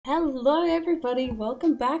Hello everybody,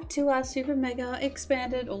 welcome back to our super mega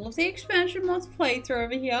expanded all of the expansion mods playthrough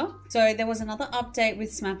over here. So there was another update with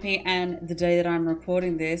SMAPI, and the day that I'm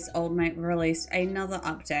recording this, old mate released another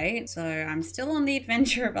update. So I'm still on the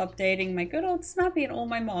adventure of updating my good old SMAPI and all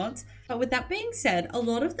my mods. But with that being said, a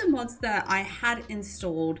lot of the mods that I had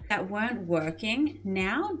installed that weren't working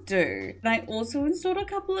now do. And I also installed a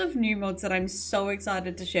couple of new mods that I'm so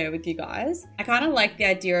excited to share with you guys. I kind of like the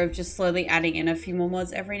idea of just slowly adding in a few more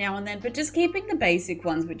mods every now and then, but just keeping the basic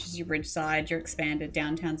ones, which is your Ridgeside, your expanded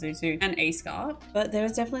Downtown Zoo, and A-Scarp. But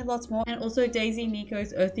there's definitely lots more. And also Daisy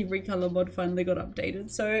Nico's Earthy Recolor mod finally got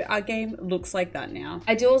updated, so our game looks like that now.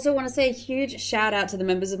 I do also want to say a huge shout out to the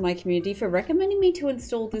members of my community for recommending me to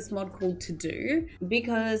install this mod called ToDew,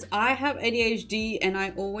 because I have ADHD and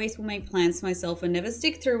I always will make plans for myself and never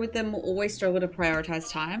stick through with them, or always struggle to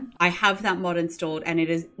prioritize time. I have that mod installed and it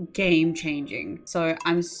is game changing. So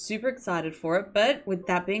I'm super excited for it. But with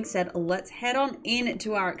that being said, let's head on in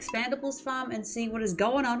to our expandables farm and see what is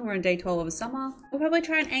going on. We're in day 12 of summer. We'll probably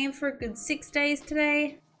try and aim for a good 6 days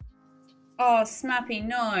today. Oh, SMAPI,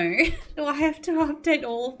 no. Do I have to update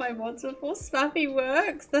all of my mods before SMAPI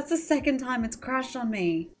works? That's the second time it's crashed on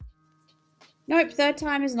me. Nope, third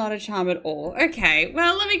time is not a charm at all. Okay,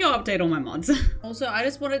 well, let me go update all my mods. Also, I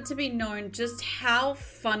just want it to be known just how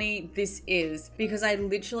funny this is, because I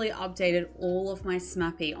literally updated all of my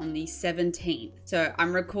SMAPI on the 17th. So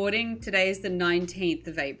I'm recording, today is the 19th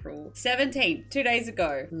of April. 17th, 2 days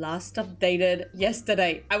ago. Last updated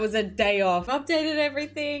yesterday. I was a day off. Updated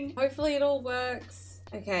everything. Hopefully it all works.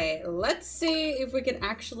 Okay, let's see if we can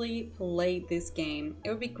actually play this game. It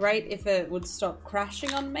would be great if it would stop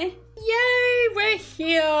crashing on me. Yay, we're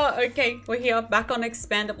here. Okay, we're here back on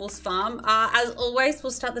Expandables Farm. As always,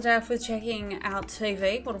 we'll start the day off with checking out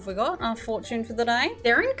TV. What have we got? Our fortune for the day.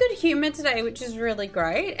 They're in good humor today, which is really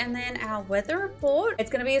great. And then our weather report. It's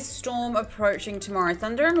going to be a storm approaching tomorrow.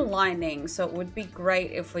 Thunder and lightning. So it would be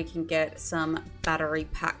great if we can get some battery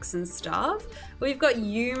packs and stuff. We've got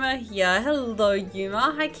Yuma here. Hello, Yuma.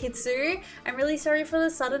 Hi, Kitsu. I'm really sorry for the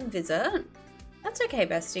sudden visit. That's okay,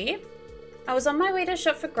 bestie. I was on my way to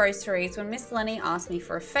shop for groceries when Miss Lenny asked me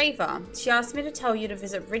for a favor. She asked me to tell you to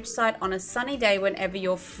visit Ridgeside on a sunny day whenever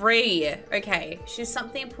you're free. Okay, she has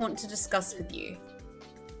something important to discuss with you.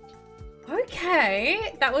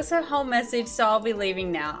 Okay, that was her whole message, so I'll be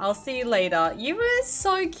leaving now. I'll see you later. You were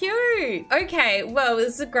so cute. Okay, well,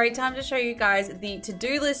 this is a great time to show you guys the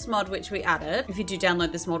to-do list mod, which we added. If you do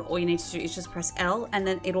download this mod, all you need to do is just press L and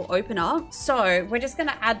then it'll open up. So we're just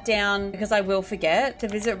gonna add down, because I will forget, to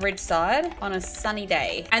visit Ridgeside on a sunny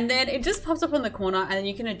day. And then it just pops up on the corner and then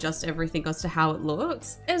you can adjust everything as to how it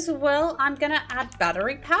looks. As well, I'm gonna add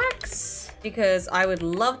battery packs, because I would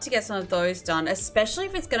love to get some of those done, especially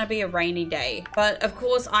if it's gonna be a rainy day. But of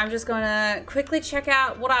course, I'm just gonna quickly check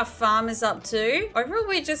out what our farm is up to. Overall,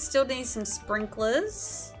 we just still need some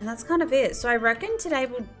sprinklers, and that's kind of it. So I reckon today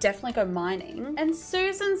we'll definitely go mining. And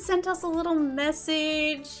Susan sent us a little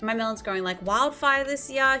message. My melon's growing like wildfire this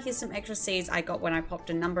year. Here's some extra seeds I got when I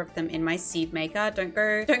popped a number of them in my seed maker. Don't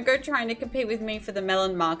go trying to compete with me for the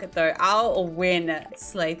melon market though. I'll win.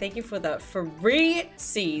 Slay, thank you for the free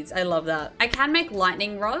seeds. I love that. I can make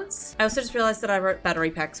lightning rods. I also just realized that I wrote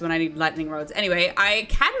battery packs when I need lightning rods. Anyway, I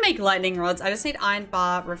can make lightning rods. I just need iron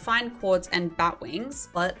bar, refined quartz, and bat wings.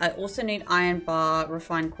 But I also need iron bar,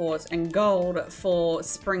 refined quartz, and gold for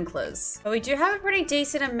sprinklers. But we do have a pretty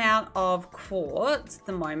decent amount of quartz at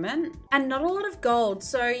the moment, and not a lot of gold.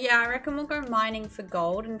 So yeah, I reckon we'll go mining for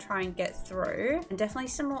gold and try and get through. And definitely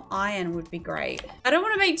some more iron would be great. I don't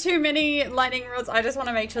want to make too many lightning rods. I just want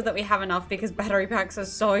to make sure that we have enough, because battery packs are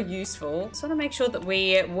so useful. Just want to make sure that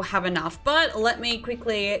we will have enough. But let me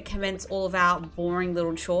quickly commence all of our boring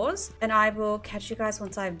little chores, and I will catch you guys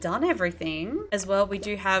once I've done everything. As well, we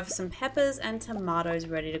do have some peppers and tomatoes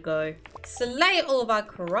ready to go. Slay, all of our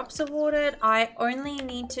crops are watered. I only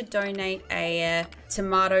need to donate a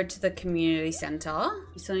tomato to the community center.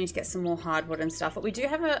 We still need to get some more hardwood and stuff, but we do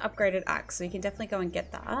have an upgraded axe, so you can definitely go and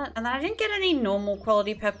get that. And then I didn't get any normal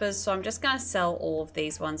quality peppers, so I'm just gonna sell all of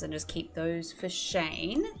these ones and just keep those for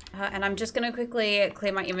Shane. And I'm just gonna quickly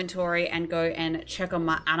clear my inventory and go and check on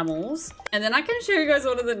my animals, and then I can show you guys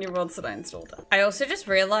one of the new mods that I installed. I also just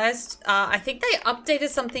realized I think they updated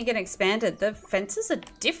something and expanded. The fences are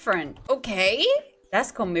different. Okay, That's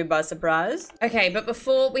caught me by surprise. Okay, but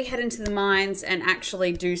before we head into the mines and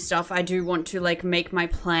actually do stuff, I do want to like make my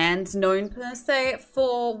plans known per se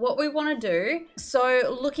for what we want to do.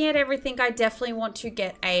 So looking at everything, I definitely want to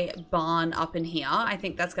get a barn up in here. I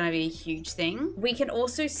think that's going to be a huge thing. We can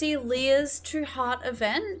also see Leah's 2 heart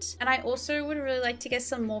event. And I also would really like to get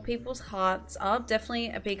some more people's hearts up.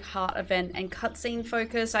 Definitely a big heart event and cutscene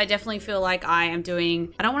focus. I definitely feel like I am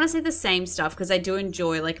doing, I don't want to say the same stuff because I do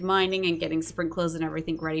enjoy like mining and getting sprinklers and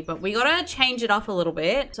everything ready, but we got to change it up a little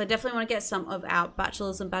bit. So I definitely want to get some of our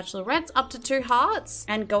bachelors and bachelorettes up to 2 hearts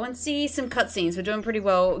and go and see some cutscenes. We're doing pretty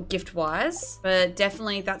well gift wise, but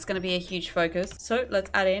definitely that's going to be a huge focus. So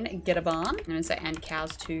let's add in and get a barn. I'm going to say and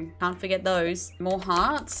cows too. Can't forget those. More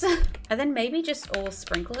hearts. And then maybe just all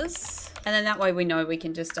sprinklers. And then that way we know we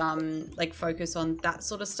can just like focus on that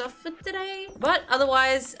sort of stuff for today. But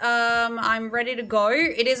otherwise, I'm ready to go.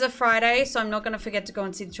 It is a Friday, so I'm not going to forget to go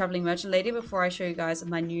and see the traveling merchant lady before I show you guys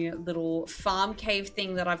my new little farm cave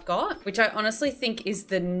thing that I've got, which I honestly think is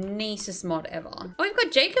the neatest mod ever. Oh, we've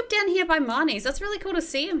got Jacob down here by Marnie's. That's really cool to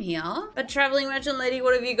see him here. A traveling merchant lady,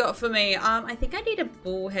 what have you got for me? I think I need a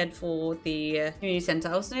bullhead for the community center.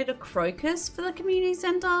 I also need a crocus for the community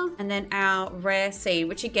center, and then our rare seed,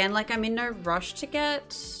 which again, like I'm in no rush to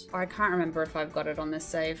get. Or I can't remember if I've got it on this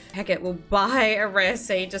save. Heck it, we'll buy a rare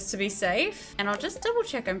seed just to be safe. And I'll just double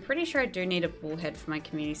check. I'm pretty sure I do need a bullhead for my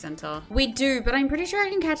community center. We do, but I'm pretty sure I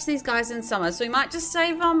can catch these guys in summer. So we might just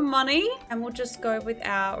save our money and we'll just go with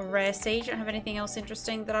our rare seed. Don't have anything else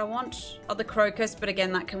interesting that I want. Oh, the crocus, but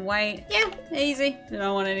again, that can wait. Yeah, easy.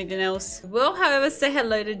 Don't want anything else. We'll, however, say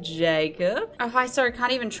hello to Jacob. Oh, hi, sorry,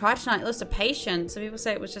 can't even try tonight. Lost a patient. So people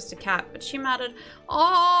say it was just a cat, but she mattered.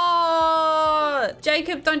 Oh,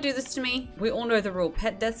 Jacob, don't do this to me. We all know the rule.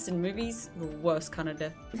 Pet deaths in movies, the worst kind of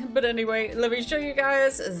death. But anyway, let me show you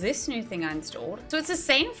guys this new thing I installed. So it's the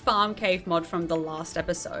same farm cave mod from the last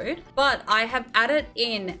episode, but I have added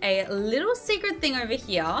in a little secret thing over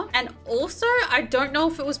here. And also, I don't know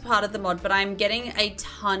if it was part of the mod, but I'm getting a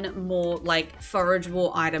ton more like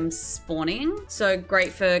forageable items spawning. So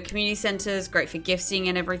great for community centers, great for gifting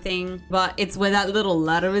and everything. But it's where that little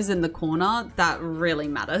ladder is in the corner that really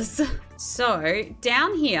matters. So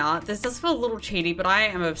down here, this does feel a little cheaty, but I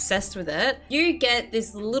am obsessed with it. You get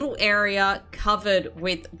this little area covered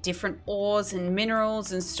with different ores and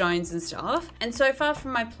minerals and stones and stuff. And so far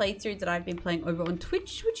from my playthrough that I've been playing over on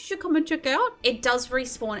Twitch, which you should come and check out, it does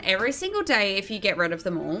respawn every single day if you get rid of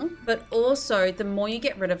them all. But also, the more you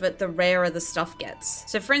get rid of it, the rarer the stuff gets.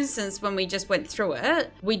 So for instance, when we just went through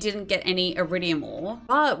it, we didn't get any iridium ore.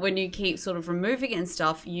 But when you keep sort of removing it and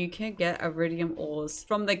stuff, you can get iridium ores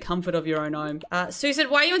from the comfort of your own home. Sue said,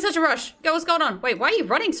 why are you in such a rush? Go, what's going on? Wait, why are you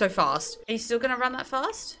running so fast? Are you still gonna run that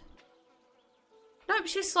fast? Nope,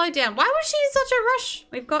 she slowed down. Why was she in such a rush?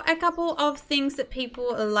 We've got a couple of things that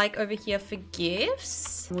people like over here for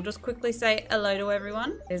gifts. We'll just quickly say hello to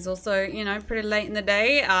everyone. It's also, you know, pretty late in the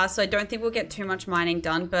day, so I don't think we'll get too much mining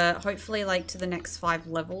done, but hopefully like to the next 5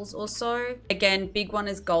 levels or so. Again, big one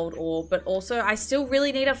is gold ore, but also I still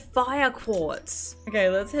really need a fire quartz. Okay,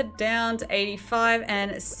 let's head down to 85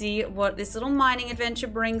 and see what this little mining adventure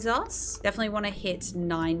brings us. Definitely want to hit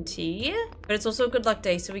 90, but it's also a good luck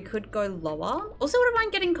day, so we could go lower. Also, wouldn't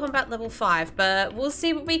mind getting combat level 5, but we'll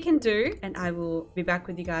see what we can do, and I will be back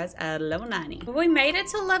with you guys at level 90. But we made it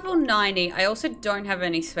to level 90. I also don't have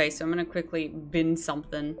any space, so I'm gonna quickly bin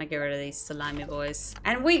something. I get rid of these salami boys.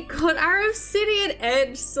 And we got our obsidian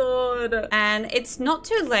edge sword, and it's not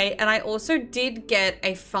too late. And I also did get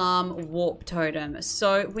a farm warp totem,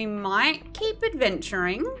 so we might keep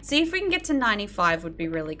adventuring. See if we can get to 95 would be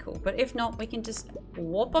really cool, but if not, we can just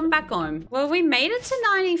warp on back home. Well, we made it to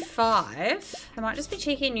 95. I might just be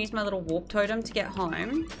cheeky and use my little warp totem to get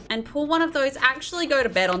home and pull one of those. Actually go to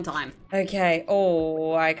bed on time. Okay.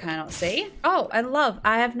 Oh, I cannot see. Oh,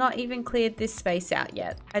 I have not even cleared this space out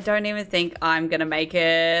yet. I don't even think I'm gonna make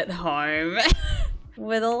it home.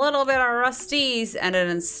 With a little bit of rusties and an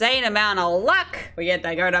insane amount of luck, we get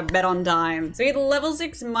to go to bed on time. So we get level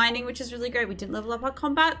 6 mining, which is really great. We didn't level up our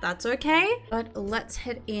combat. That's okay. But let's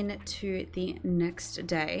head into the next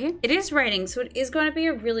day. It is raining, so it is going to be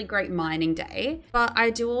a really great mining day. But I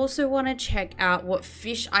do also want to check out what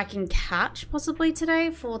fish I can catch possibly today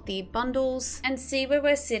for the bundles and see where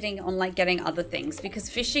we're sitting on like getting other things, because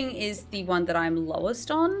fishing is the one that I'm lowest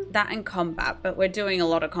on, that and combat, but we're doing a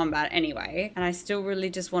lot of combat anyway. And I still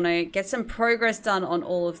really just want to get some progress done on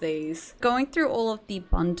all of these. Going through all of the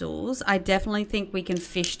bundles, I definitely think we can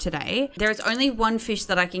fish today. There is only one fish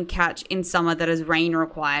that I can catch in summer that is rain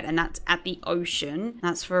required, and that's at the ocean.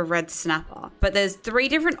 That's for a red snapper. But there's 3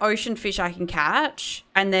 different ocean fish I can catch.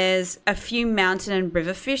 And there's a few mountain and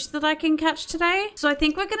river fish that I can catch today. So I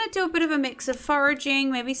think we're going to do a bit of a mix of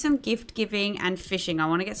foraging, maybe some gift giving and fishing. I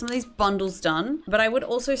want to get some of these bundles done, but I would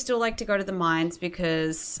also still like to go to the mines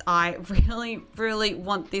because I really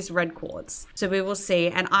want this red quartz. So we will see.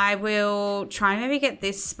 And I will try and maybe get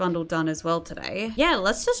this bundle done as well today. Yeah,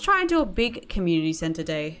 let's just try and do a big community center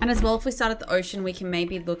day. And as well, if we start at the ocean, we can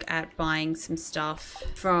maybe look at buying some stuff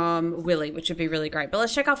from Willy, which would be really great. But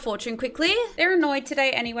let's check our fortune quickly. They're annoyed today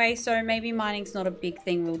anyway, so maybe mining's not a big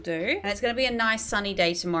thing we'll do. And it's going to be a nice sunny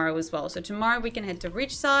day tomorrow as well. So tomorrow we can head to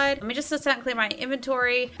Ridgeside. Let me just sit down and clear my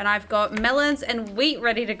inventory, and I've got melons and wheat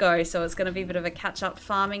ready to go. So it's going to be a bit of a catch-up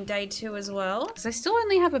farming day too as well. Because I still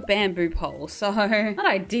only have a bamboo pole, so not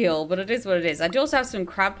ideal, but it is what it is. I do also have some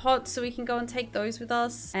crab pots, so we can go and take those with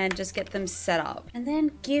us and just get them set up. And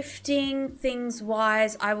then gifting things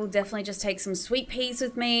wise, I will definitely just take some sweet peas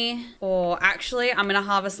with me, or actually I'm going to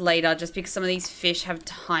harvest later just because some of these fish have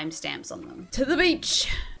timestamps on them. To the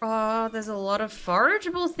beach. Oh, there's a lot of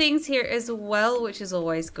forageable things here as well, which is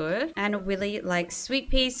always good. And Willy likes sweet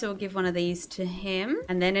peas, so we'll give one of these to him.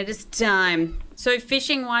 And then it is time. So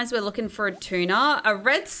fishing wise, we're looking for a tuna, a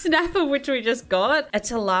red snapper, which we just got, a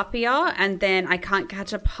tilapia, and then I can't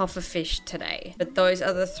catch a puffer fish today. But those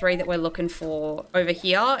are the three that we're looking for over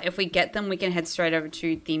here. If we get them, we can head straight over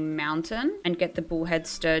to the mountain and get the bullhead,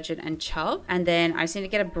 sturgeon, and chub. And then I just need to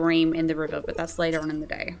get a bream in the river, but that's later on in the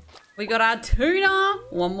day. We got our tuna.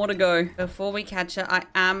 One more to go. Before we catch it,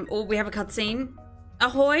 oh, we have a cutscene.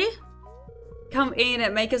 Ahoy. Come in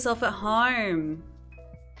and make yourself at home.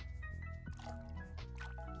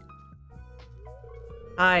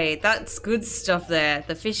 Aye, that's good stuff there.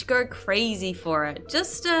 The fish go crazy for it.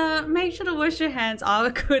 Just make sure to wash your hands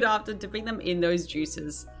good after dipping them in those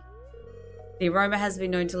juices. The aroma has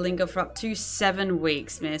been known to linger for up to 7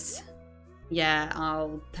 weeks, miss. Yeah,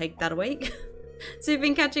 I'll take that a week. So you've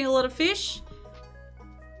been catching a lot of fish?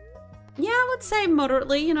 Yeah, I would say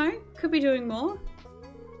moderately, you know. Could be doing more.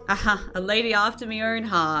 Aha, a lady after my own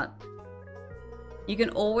heart. You can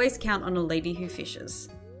always count on a lady who fishes.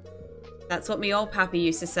 That's what me old pappy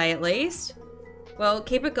used to say, at least. Well,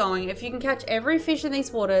 keep it going. If you can catch every fish in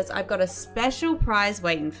these waters, I've got a special prize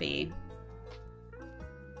waiting for you.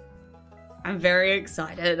 I'm very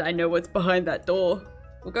excited. I know what's behind that door.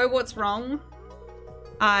 We'll go what's wrong.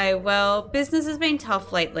 Aye, well, business has been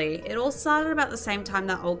tough lately. It all started about the same time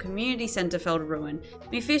that old community centre fell to ruin.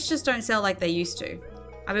 Me fish just don't sell like they used to.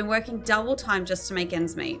 I've been working double time just to make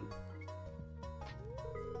ends meet.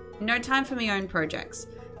 No time for me own projects.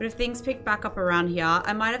 But if things pick back up around here,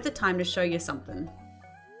 I might have the time to show you something.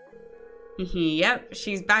 Yep,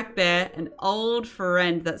 she's back there, an old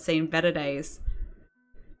friend that's seen better days.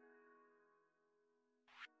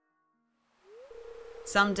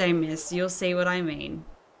 Someday, miss, you'll see what I mean.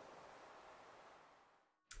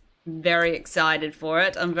 Very excited for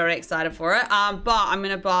it. I'm very excited for it. But I'm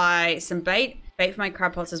gonna buy some bait for my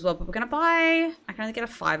crab pots as well. But we're gonna buy, I can only get a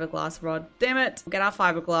fiberglass rod. Damn it. We'll get our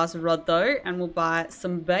fiberglass rod though, and we'll buy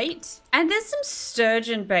some bait. And there's some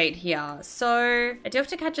sturgeon bait here. So I do have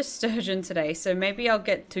to catch a sturgeon today. So maybe I'll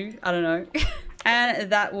get 2, I don't know.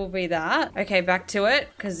 And that will be that. Okay, back to it,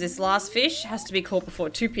 because this last fish has to be caught before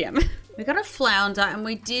 2 p.m. We got a flounder and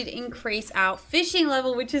we did increase our fishing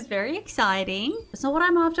level, which is very exciting. It's not what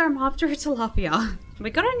I'm after a tilapia. We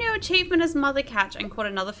got a new achievement as mother catch and caught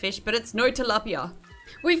another fish, but it's no tilapia.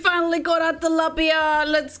 We finally got our tilapia.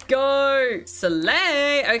 Let's go.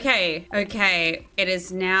 Slay. Okay. It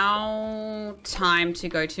is now time to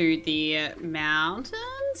go to the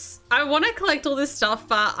mountains. I want to collect all this stuff,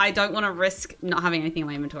 but I don't want to risk not having anything in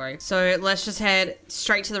my inventory. So let's just head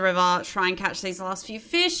straight to the river, try and catch these last few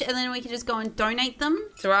fish, and then we can just go and donate them.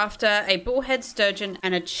 So we're after a bullhead, sturgeon,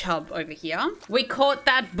 and a chub over here. We caught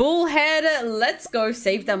that bullhead. Let's go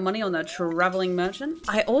save that money on the traveling merchant.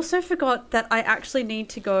 I also forgot that I actually need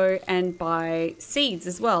to go and buy seeds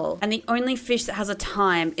as well. And the only fish that has a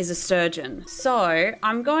time is a sturgeon. So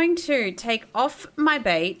I'm going to take off my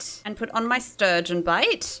bait and put on my sturgeon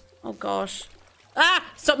bait. Oh gosh. Ah,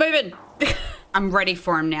 stop moving. I'm ready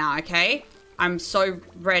for him now, okay? I'm so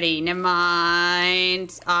ready. Never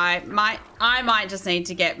mind. I might just need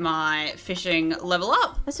to get my fishing level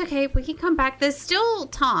up. That's okay. We can come back. There's still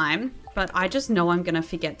time, but I just know I'm going to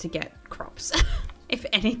forget to get crops. If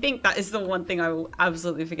anything, that is the one thing I will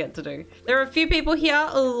absolutely forget to do. There are a few people here.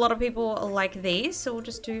 A lot of people like these, so we'll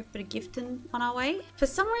just do a bit of gifting on our way. For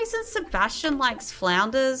some reason, Sebastian likes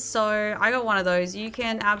flounders, so I got one of those. You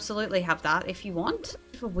can absolutely have that if you want.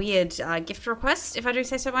 of a weird gift request, if I do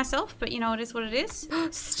say so myself, but you know, it is what it is.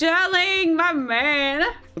 Sterling, my man.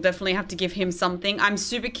 We'll definitely have to give him something. I'm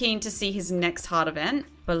super keen to see his next heart event,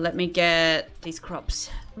 but let me get these crops.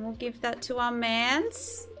 And we'll give that to our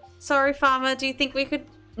mans. Sorry, farmer, do you think we could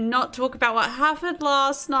not talk about what happened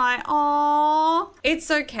last night? Aww. It's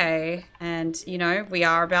okay. And, you know, we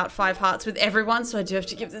are about 5 hearts with everyone, so I do have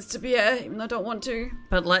to give this to Pierre, even though I don't want to.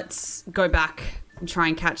 But let's go back and try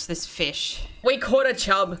and catch this fish. We caught a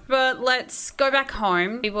chub, but let's go back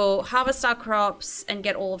home. We will harvest our crops and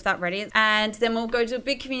get all of that ready. And then we'll go to a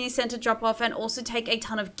big community center drop off and also take a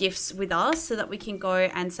ton of gifts with us so that we can go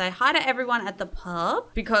and say hi to everyone at the pub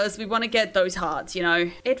because we want to get those hearts, you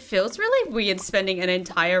know. It feels really weird spending an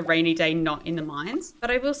entire rainy day not in the mines,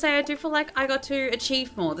 but I will say I do feel like I got to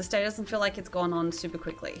achieve more. This day doesn't feel like it's gone on super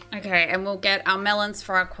quickly. Okay, and we'll get our melons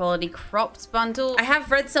for our quality crops bundle. I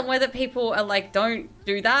have read somewhere that people are like, don't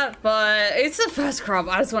do that, but it's the first crop.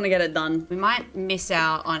 I just want to get it done. We might miss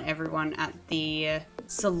out on everyone at the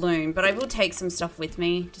saloon, but I will take some stuff with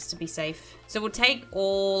me just to be safe. So we'll take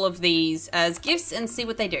all of these as gifts and see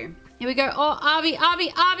what they do. Here we go. Oh,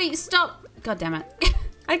 Arby, stop. God damn it.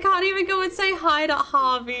 I can't even go and say hi to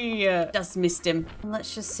Harvey. Just missed him.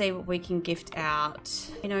 Let's just see what we can gift out.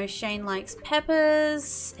 You know, Shane likes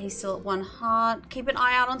peppers. He's still at 1 heart. Keep an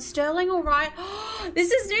eye out on Sterling, all right?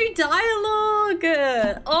 This is new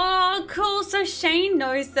dialogue. Oh, cool. So Shane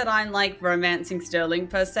knows that I'm like romancing Sterling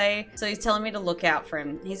per se. So he's telling me to look out for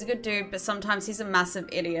him. He's a good dude, but sometimes he's a massive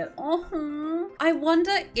idiot. Oh, I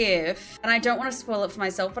wonder if, and I don't want to spoil it for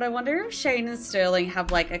myself, but I wonder if Shane and Sterling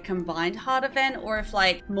have like a combined heart event or if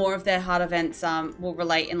like more of their heart events will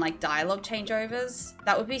relate in like dialogue changeovers.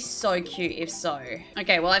 That would be so cute if so.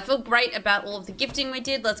 Okay, well, I feel great about all of the gifting we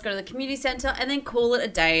did. Let's go to the community center and then call it a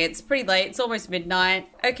day. It's pretty late. It's almost midnight.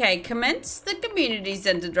 Okay, commence the community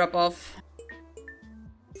center drop off.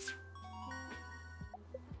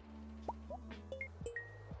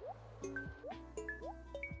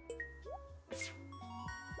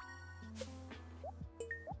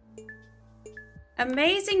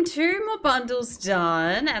 Amazing, 2 more bundles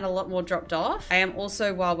done and a lot more dropped off. I am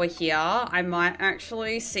also, while we're here, I might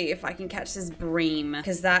actually see if I can catch this bream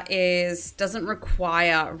because that doesn't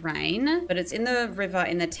require rain, but it's in the river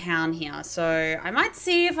in the town here. So I might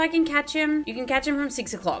see if I can catch him. You can catch him from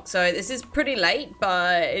 6 o'clock. So this is pretty late,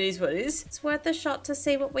 but it is what it is. It's worth a shot to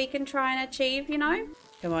see what we can try and achieve, you know?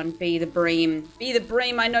 Come on, be the bream. Be the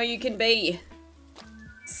bream I know you can be.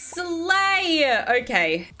 Slay!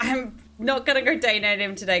 Okay, I'm not gonna go day night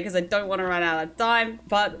him today because I don't want to run out of time,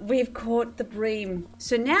 but we've caught the bream.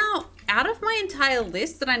 So now, out of my entire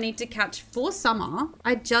list that I need to catch for summer,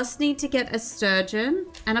 I just need to get a sturgeon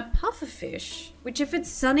and a pufferfish, which if it's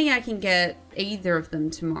sunny, I can get either of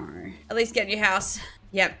them tomorrow. At least get in your house.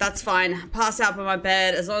 Yep, that's fine. Pass out by my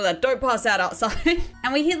bed as long as I don't pass out outside.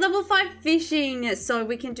 And we hit level 5 fishing, so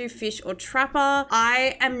we can do fish or trapper.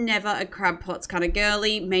 I am never a crab pots kind of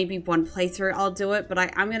girly. Maybe one playthrough I'll do it, but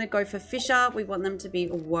I'm gonna go for fisher. We want them to be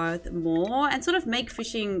worth more and sort of make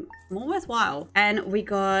fishing more worthwhile. And we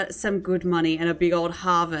got some good money and a big old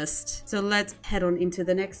harvest. So let's head on into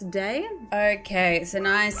the next day. Okay, it's a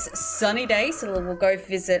nice sunny day, so we'll go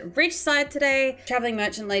visit Ridgeside today. Traveling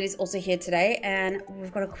merchant lady's also here today, and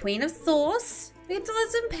we've got a queen of sauce. We get to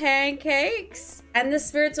let some pancakes. And the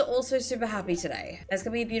spirits are also super happy today. It's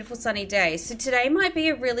gonna be a beautiful sunny day. So today might be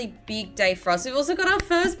a really big day for us. We've also got our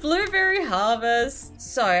first blueberry harvest.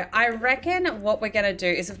 So I reckon what we're gonna do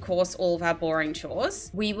is, of course, all of our boring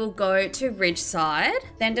chores. We will go to Ridgeside.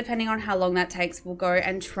 Then depending on how long that takes, we'll go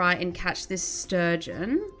and try and catch this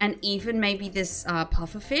sturgeon and even maybe this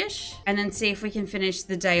pufferfish, and then see if we can finish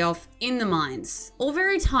the day off in the mines. All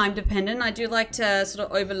very time dependent. I do like to sort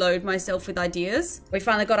of overload myself with ideas. We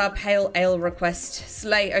finally got our pale ale request.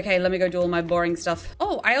 Slay. Okay, let me go do all my boring stuff.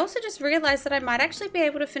 Oh, I also just realized that I might actually be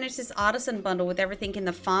able to finish this artisan bundle with everything in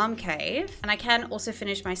the farm cave. And I can also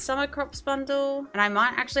finish my summer crops bundle. And I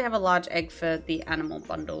might actually have a large egg for the animal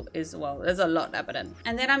bundle as well. There's a lot happening.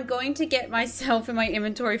 And then I'm going to get myself and my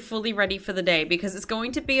inventory fully ready for the day because it's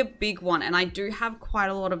going to be a big one. And I do have quite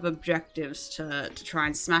a lot of objectives to try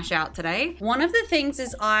and smash out today. One of the things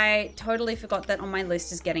is I totally forgot that on my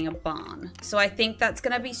list is getting a barn. So I think that's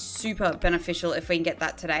going to be super beneficial if we can get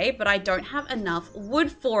that today, but I don't have enough wood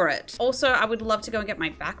for it. Also, I would love to go and get my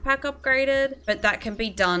backpack upgraded, but that can be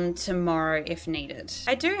done tomorrow if needed.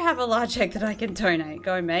 I do have a large egg that I can donate.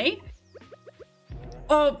 Go me.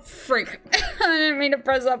 Oh, freak. didn't mean to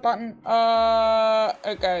press that button.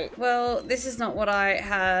 Okay. Well, this is not what I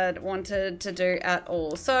had wanted to do at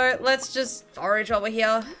all. So let's just forage over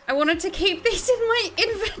here. I wanted to keep these in my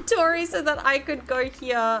inventory so that I could go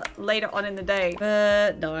here later on in the day.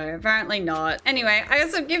 But no, apparently not. Anyway, I got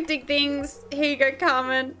some gifting things. Here you go,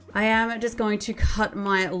 Carmen. I am just going to cut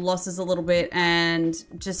my losses a little bit and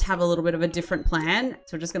just have a little bit of a different plan.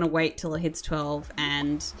 So we're just going to wait till it hits 12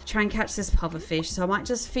 and try and catch this pufferfish. So I might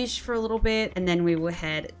just fish for a little bit and then we will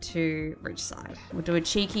head to Ridgeside. We'll do a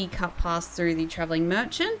cheeky cut pass through the traveling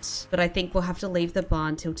merchant, but I think we'll have to leave the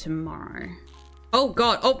barn till tomorrow. Oh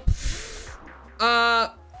God.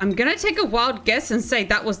 Oh, I'm gonna take a wild guess and say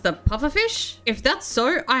that was the pufferfish. If that's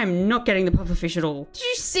so, I am not getting the pufferfish at all. Did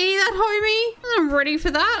you see that, homie? I'm ready for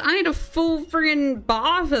that. I need a full friggin'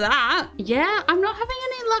 bar for that. Yeah, I'm not having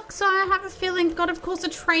any luck, so I have a feeling, God, of course, a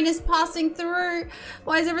train is passing through.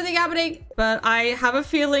 Why is everything happening? But I have a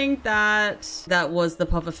feeling that that was the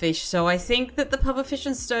pufferfish. So I think that the pufferfish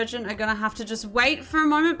and sturgeon are gonna have to just wait for a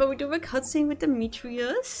moment, but we do a cutscene with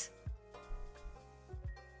Demetrius.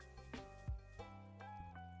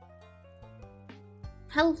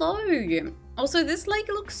 Hello. Also, this lake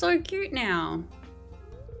looks so cute now.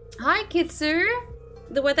 Hi, Kitsu.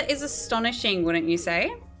 The weather is astonishing, wouldn't you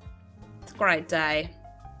say? It's a great day.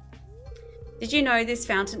 Did you know this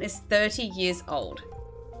fountain is 30 years old?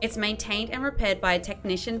 It's maintained and repaired by a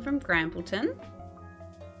technician from Grambleton.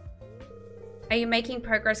 Are you making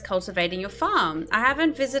progress cultivating your farm? I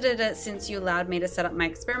haven't visited it since you allowed me to set up my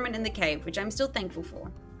experiment in the cave, which I'm still thankful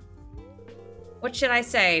for. What should I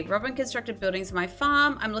say? Robin constructed buildings on my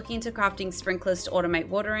farm. I'm looking into crafting sprinklers to automate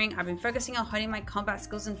watering. I've been focusing on honing my combat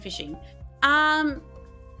skills and fishing. Well,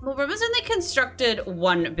 Robin's only constructed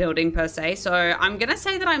one building per se, so I'm gonna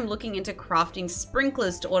say that I'm looking into crafting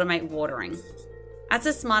sprinklers to automate watering. That's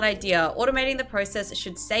a smart idea. Automating the process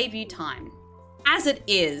should save you time. As it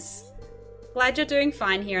is. Glad you're doing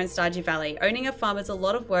fine here in Stardew Valley. Owning a farm is a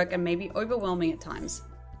lot of work and may be overwhelming at times.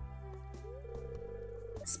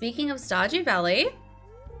 Speaking of Stardew Valley,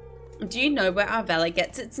 do you know where our valley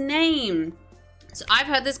gets its name? So I've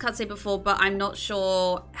heard this cutscene before, but I'm not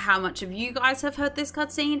sure how much of you guys have heard this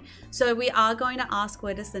cutscene. So we are going to ask,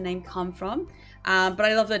 where does the name come from? But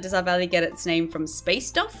I love that, does our valley get its name from space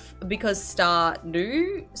stuff? Because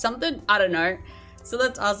Stardew something? I don't know. So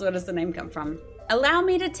let's ask, where does the name come from? Allow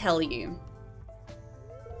me to tell you.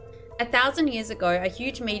 1,000 years ago, a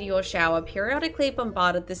huge meteor shower periodically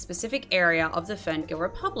bombarded this specific area of the Ferngill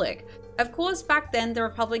Republic. Of course, back then, the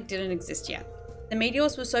Republic didn't exist yet. The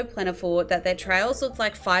meteors were so plentiful that their trails looked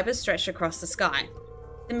like fibers stretched across the sky.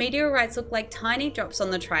 The meteorites looked like tiny drops on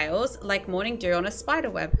the trails, like morning dew on a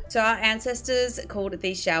spiderweb. So our ancestors called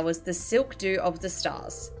these showers the Silk Dew of the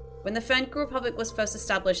Stars. When the Ferngill Republic was first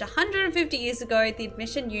established 150 years ago, the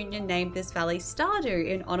Admission Union named this valley Stardew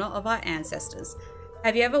in honor of our ancestors.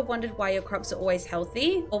 Have you ever wondered why your crops are always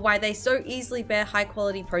healthy, or why they so easily bear high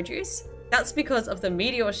quality produce? That's because of the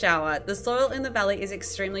meteor shower. The soil in the valley is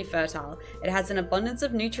extremely fertile. It has an abundance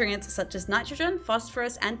of nutrients such as nitrogen,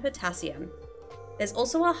 phosphorus, and potassium. There's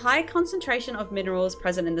also a high concentration of minerals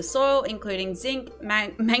present in the soil, including zinc,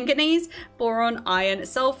 manganese, boron, iron,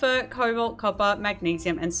 sulfur, cobalt, copper,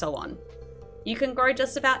 magnesium, and so on. You can grow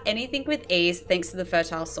just about anything with ease thanks to the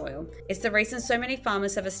fertile soil. It's the reason so many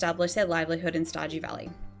farmers have established their livelihood in Stardew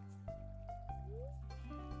Valley.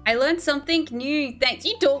 I learned something new. Thanks.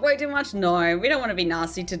 You talk way too much. No, we don't want to be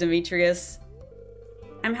nasty to Demetrius.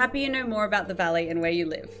 I'm happy you know more about the valley and where you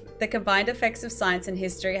live. The combined effects of science and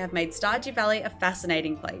history have made Stardew Valley a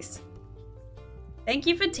fascinating place. Thank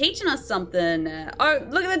you for teaching us something. Oh,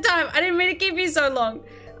 look at the time. I didn't mean to keep you so long.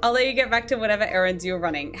 I'll let you get back to whatever errands you're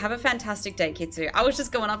running. Have a fantastic day, Kitsu. I was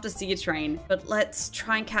just going up to see a train, but let's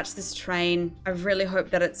try and catch this train. I really hope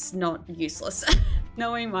that it's not useless.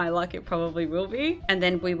 Knowing my luck, it probably will be. And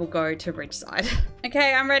then we will go to Ridgeside.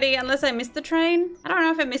 Okay, I'm ready, unless I missed the train. I don't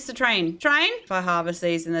know if I missed the train. Train? If I harvest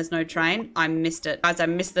these and there's no train, I missed it. Guys, I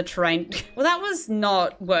missed the train. Well, that was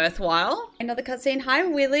not worthwhile. Another cutscene. Hi,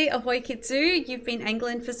 Willy. Ahoy, Kitsu. You've been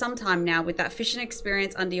angling for some time now. With that fishing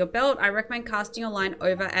experience under your belt, I recommend casting your line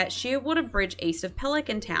over at Shearwater Bridge east of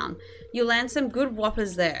Pelican Town. You'll land some good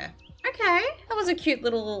whoppers there. Okay, that was a cute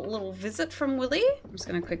little visit from Willy. I'm just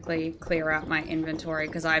gonna quickly clear out my inventory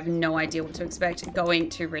because I have no idea what to expect going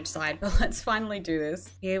to Ridgeside, but let's finally do this.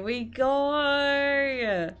 Here we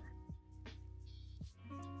go.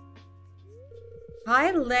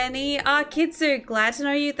 Hi, Lenny. Kitsu, glad to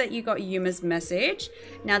know that you got Yuma's message.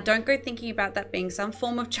 Now, don't go thinking about that being some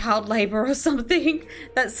form of child labor or something.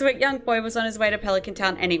 That sweet young boy was on his way to Pelican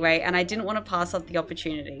Town anyway, and I didn't want to pass up the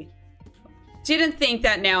opportunity. Didn't think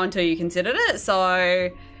that now until you considered it,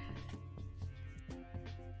 so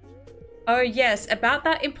Oh yes, about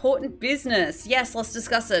that important business. Yes, let's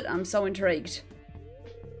discuss it. I'm so intrigued.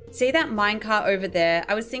 See that minecart over there?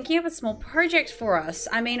 I was thinking of a small project for us.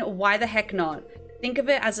 I mean, why the heck not? Think of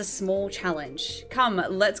it as a small challenge. Come,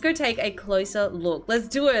 let's go take a closer look. Let's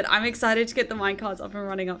do it. I'm excited to get the minecarts up and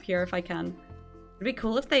running up here if I can. It'd be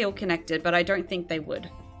cool if they all connected, but I don't think they would.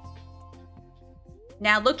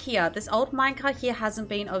 Now look here, this old minecart here hasn't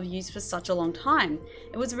been of use for such a long time.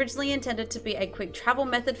 It was originally intended to be a quick travel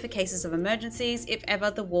method for cases of emergencies if ever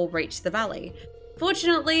the wall reached the valley.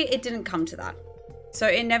 Fortunately, it didn't come to that. So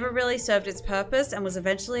it never really served its purpose and was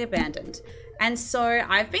eventually abandoned. And so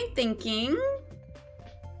I've been thinking...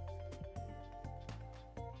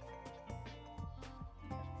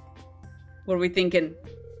 What are we thinking?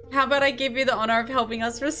 How about I give you the honor of helping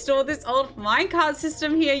us restore this old minecart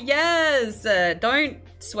system here? Yes! Don't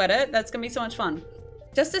sweat it. That's gonna be so much fun.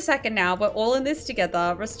 Just a second now, we're all in this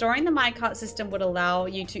together. Restoring the minecart system would allow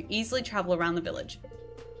you to easily travel around the village.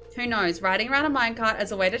 Who knows, riding around a minecart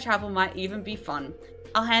as a way to travel might even be fun.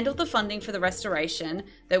 I'll handle the funding for the restoration,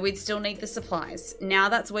 though we'd still need the supplies. Now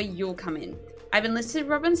that's where you'll come in. I've enlisted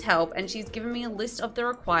Robin's help and she's given me a list of the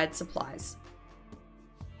required supplies.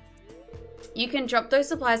 You can drop those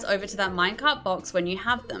supplies over to that minecart box when you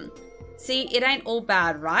have them. See, it ain't all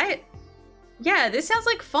bad, right? Yeah, this sounds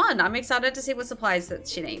like fun. I'm excited to see what supplies that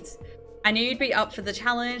she needs. I knew you'd be up for the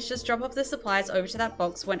challenge. Just drop off the supplies over to that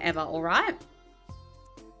box whenever, alright?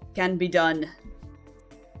 Can be done.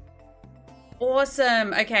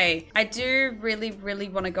 Awesome. Okay, I do really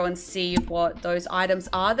want to go and see what those items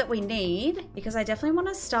are that we need because I definitely want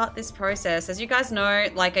to start this process. As you guys know,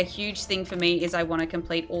 like a huge thing for me is I want to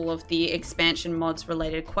complete all of the expansion mods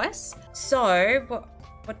related quests. So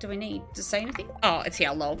what do we need to say anything? Oh, it's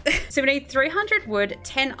here, lol. So we need 300 wood,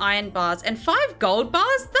 10 iron bars, and 5 gold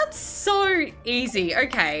bars? That's so easy.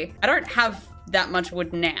 Okay, I don't have that much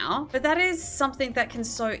wood now, but that is something that can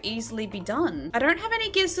so easily be done. I don't have any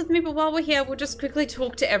gifts with me, but while we're here, we'll just quickly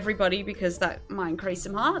talk to everybody because that might increase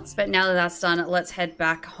some hearts. But now that that's done, let's head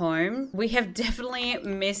back home. We have definitely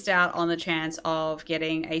missed out on the chance of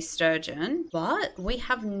getting a sturgeon, but we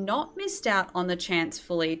have not missed out on the chance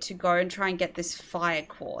fully to go and try and get this fire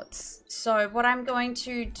quartz. So what I'm going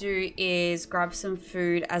to do is grab some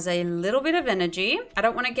food as a little bit of energy. I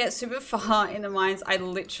don't want to get super far in the mines. I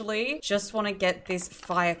literally just want to get this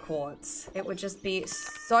fire quartz. It would just be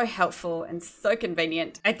so helpful and so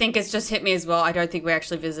convenient. I think it's just hit me as well. I don't think we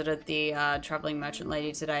actually visited the traveling merchant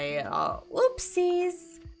lady today. Whoopsies.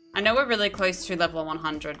 I know we're really close to level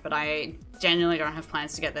 100, but I genuinely don't have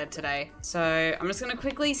plans to get there today. So I'm just gonna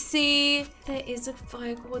quickly see if there is a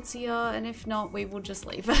fire quartz here, and if not, we will just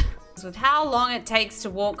leave. With how long it takes to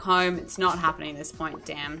walk home, it's not happening at this point,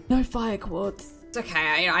 damn. No fire quartz. It's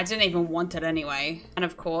okay, I didn't even want it anyway. And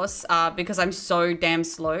of course, because I'm so damn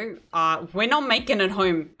slow, we're not making it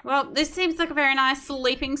home. Well, this seems like a very nice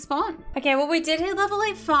sleeping spot. Okay, well, we did hit level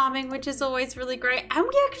 8 farming, which is always really great. And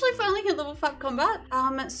we actually finally hit level 5 combat.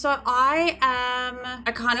 So I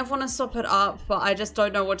kind of want to swap it up, but I just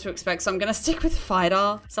don't know what to expect. So I'm going to stick with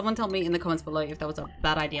fighter. Someone tell me in the comments below if that was a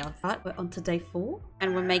bad idea. But we're on to day 4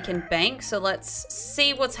 and we're making bank. So let's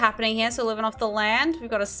see what's happening here. So living off the land, we've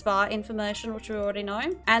got a spa information, which we already know.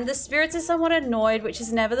 And the spirits are somewhat annoyed, which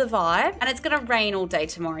is never the vibe. And it's gonna rain all day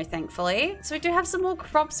tomorrow, thankfully. So we do have some more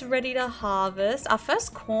crops ready to harvest. Our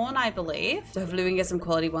first corn, I believe. So hopefully we can get some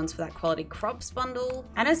quality ones for that quality crops bundle.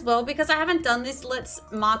 And as well, because I haven't done this, let's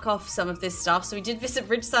mark off some of this stuff. So we did visit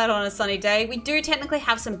Ridgeside on a sunny day. We do technically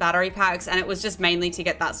have some battery packs, and it was just mainly to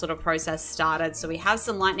get that sort of process started. So we have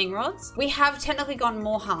some lightning rods. We have technically gotten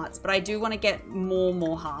more hearts, but I do want to get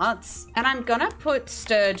more hearts. And I'm gonna put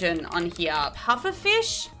sturgeon on here.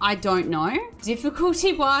 Pufferfish, I don't know.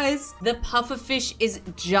 Difficulty wise, the pufferfish is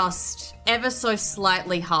just ever so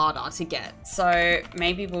slightly harder to get. So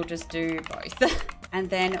maybe we'll just do both. And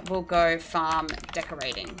then we'll go farm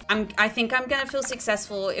decorating. I think I'm gonna feel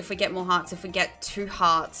successful if we get more hearts, if we get 2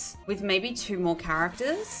 hearts with maybe 2 more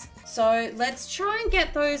characters. So let's try and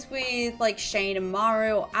get those with like Shane and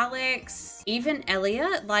Maru or Alex, even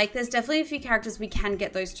Elliot. Like there's definitely a few characters we can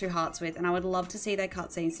get those 2 hearts with, and I would love to see their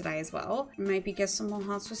cutscenes today as well. Maybe get some more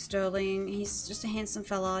hearts for Sterling. He's just a handsome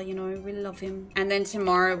fella, you know, really love him. And then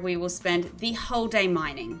tomorrow we will spend the whole day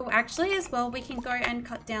mining. Oh, actually as well, we can go and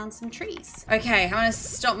cut down some trees. Okay, I'm gonna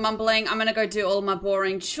stop mumbling. I'm gonna go do all my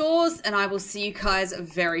boring chores, and I will see you guys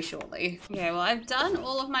very shortly. Okay, well I've done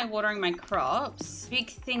all of my watering my crops.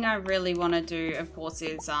 Big thing I really want to do, of course,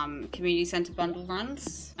 is community center bundle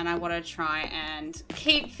runs. And I want to try and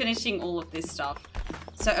keep finishing all of this stuff.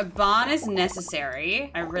 So a barn is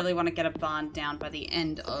necessary. I really want to get a barn down by the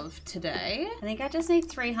end of today. I think I just need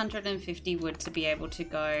 350 wood to be able to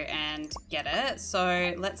go and get it.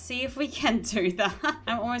 So let's see if we can do that.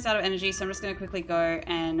 I'm almost out of energy, so I'm just going to quickly go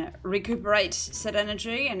and recuperate said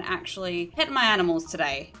energy and actually pet my animals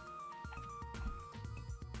today.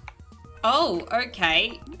 Oh,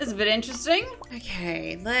 okay. This is a bit interesting.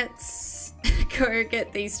 Okay, let's go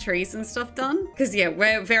get these trees and stuff done. Because yeah,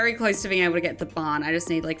 we're very close to being able to get the barn. I just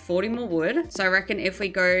need like 40 more wood. So I reckon if we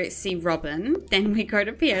go see Robin, then we go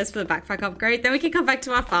to PS for the backpack upgrade, then we can come back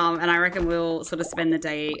to our farm and I reckon we'll sort of spend the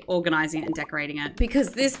day organizing it and decorating it.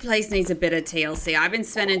 Because this place needs a bit of TLC. I've been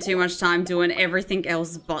spending too much time doing everything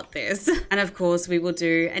else but this. And of course we will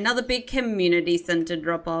do another big community center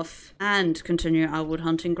drop off and continue our wood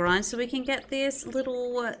hunting grind so we can get this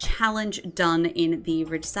little challenge done in the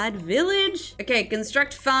Ridgeside village. Okay,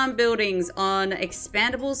 construct farm buildings on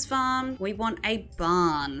Expandables farm. We want a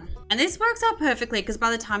barn. And this works out perfectly because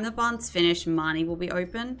by the time the barn's finished, Marnie will be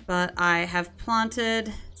open. But I have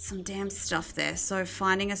planted some damn stuff there, so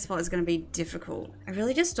finding a spot is going to be difficult. I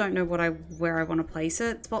really just don't know where I want to place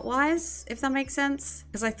it spot-wise, if that makes sense.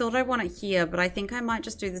 Because I thought I want it here, but I think I might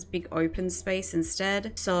just do this big open space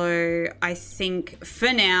instead. So I think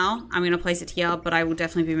for now, I'm going to place it here, but I will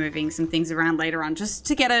definitely be moving some things around later on just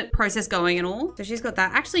to get it process going and all. So she's got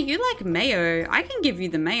that. Actually, you like mayo. I can give you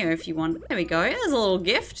the mayo if you want. There we go. There's a little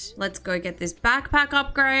gift. Let's go get this backpack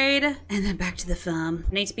upgrade and then back to the farm.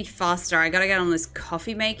 I need to be faster. I gotta get on this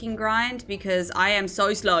coffee making grind because I am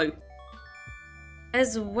so slow.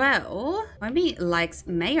 As well, Mommy likes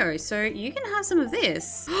mayo, so you can have some of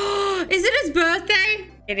this. Is it his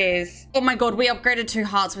birthday? It is. Oh my god, we upgraded 2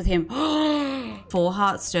 hearts with him. 4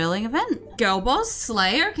 heart Sterling event. Girl boss,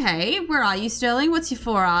 slay, okay. Where are you, Sterling? What's your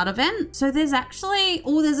 4 heart event? So there's actually,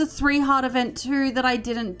 oh, there's a 3 heart event too that I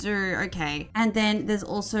didn't do. Okay. And then there's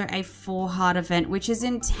also a 4 heart event, which is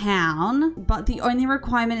in town. But the only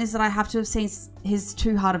requirement is that I have to have seen his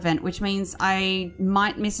 2 heart event, which means I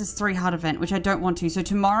might miss his 3 heart event, which I don't want to. So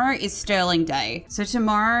tomorrow is Sterling Day. So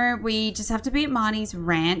tomorrow we just have to be at Marnie's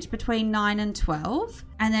ranch between 9 and 12.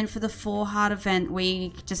 And then for the 4 heart event,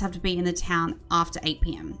 we just have to be in the town after 8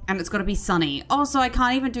 p.m. And it's got to be sunny. Oh, so I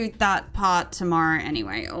can't even do that part tomorrow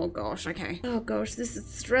anyway. Oh gosh, okay. Oh gosh, this is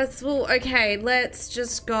stressful. Okay, let's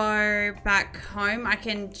just go back home. I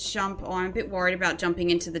can jump. Oh, I'm a bit worried about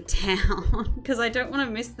jumping into the town because I don't want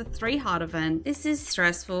to miss the 3 heart event. This is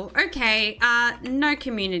stressful. Okay, no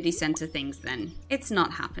community center things then. It's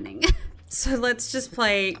not happening. So let's just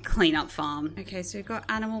play cleanup farm. Okay, so we've got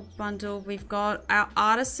animal bundle. We've got our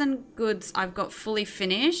artisan goods. I've got fully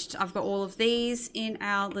finished. I've got all of these in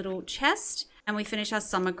our little chest. And we finish our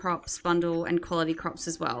summer crops bundle and quality crops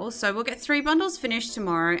as well. So we'll get 3 bundles finished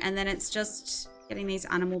tomorrow. And then it's just getting these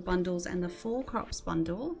animal bundles and the fall crops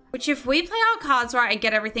bundle, which if we play our cards right and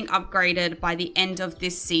get everything upgraded by the end of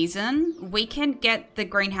this season, we can get the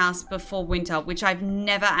greenhouse before winter, which I've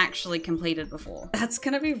never actually completed before. That's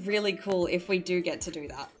gonna be really cool if we do get to do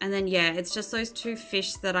that. And then yeah, it's just those 2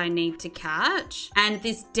 fish that I need to catch and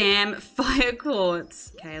this damn fire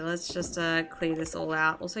quartz. Okay, let's just clear this all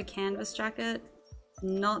out. Also canvas jacket.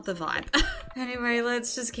 Not the vibe. Anyway,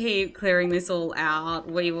 let's just keep clearing this all out.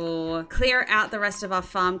 We will clear out the rest of our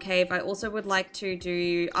farm cave. I also would like to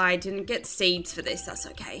do, I didn't get seeds for this, that's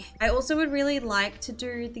okay. I also would really like to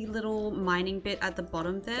do the little mining bit at the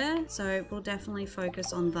bottom there. So we'll definitely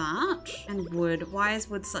focus on that. And wood. Why is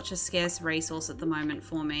wood such a scarce resource at the moment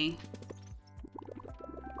for me?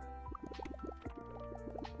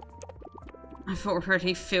 I've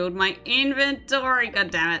already filled my inventory, god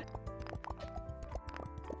damn it.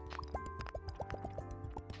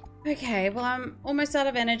 Okay, well, I'm almost out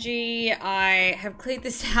of energy. I have cleared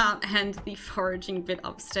this out and the foraging bit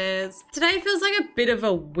upstairs. Today feels like a bit of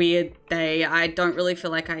a weird day. I don't really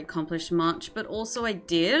feel like I accomplished much, but also I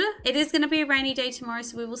did. It is going to be a rainy day tomorrow,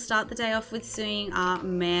 so we will start the day off with seeing our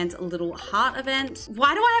man's little heart event.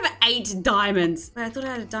 Why do I have 8 diamonds? Wait, I thought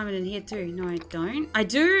I had a diamond in here too. No, I don't. I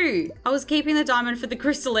do. I was keeping the diamond for the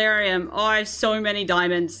crystallarium. Oh, I have so many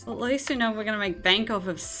diamonds. Well, at least we know we're going to make bank off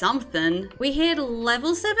of something. We hit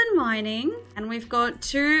level 7 mining and we've got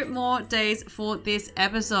 2 more days for this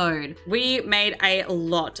episode. We made a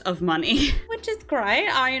lot of money, which is great.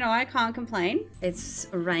 You know, I can't complain. It's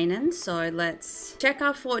raining, so let's check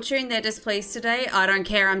our fortune. They're displeased today. I don't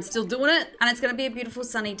care. I'm still doing it. And it's going to be a beautiful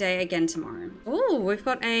sunny day again tomorrow. Oh, we've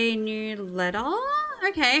got a new letter.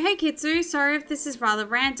 Okay. Hey, Kitsu. Sorry if this is rather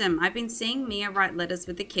random. I've been seeing Mia write letters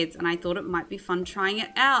with the kids and I thought it might be fun trying it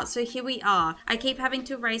out. So here we are. I keep having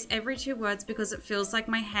to erase every 2 words because it feels like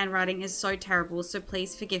my handwriting is so terrible, so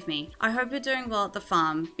please forgive me. I hope you're doing well at the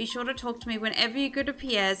farm. Be sure to talk to me whenever you go to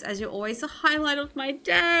Pierre's, as you're always the highlight of my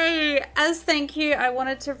day. As thank you, I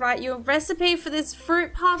wanted to write you a recipe for this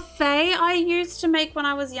fruit parfait I used to make when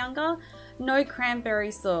I was younger. No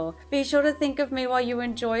cranberries though. Be sure to think of me while you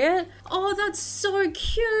enjoy it. Oh, that's so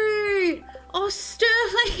cute. Oh,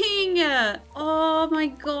 Sterling. Oh my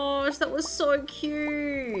gosh, that was so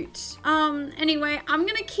cute. Anyway, I'm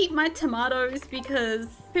gonna keep my tomatoes because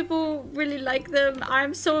people really like them.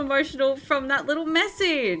 I'm so emotional from that little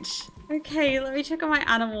message. Okay, let me check on my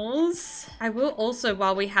animals. I will also,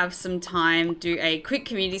 while we have some time, do a quick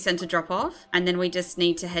community center drop off, and then we just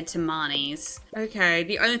need to head to Marnie's. Okay,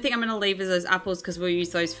 the only thing I'm gonna leave is those apples because we'll use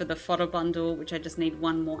those for the fodder bundle, which I just need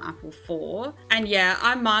 1 more apple for. And yeah,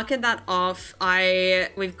 I'm marking that off.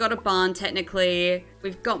 We've got a barn technically.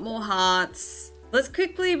 We've got more hearts. Let's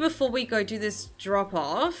quickly, before we go do this drop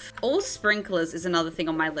off, all sprinklers is another thing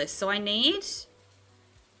on my list. So I need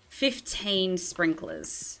 15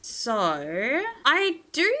 sprinklers. So I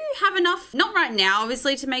do have enough, not right now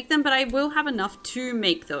obviously to make them, but I will have enough to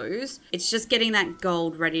make those. It's just getting that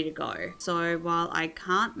gold ready to go. So while I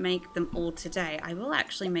can't make them all today, I will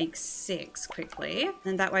actually make 6 quickly.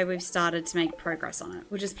 And that way we've started to make progress on it.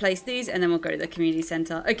 We'll just place these and then we'll go to the community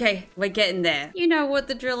center. Okay, we're getting there. You know what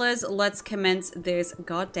the drill is. Let's commence this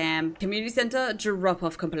goddamn community center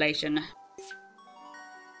drop-off compilation.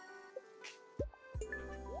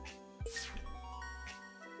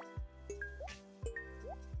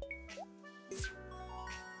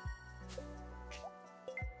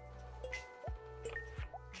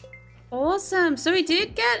 Awesome. So we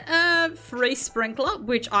did get a free sprinkler,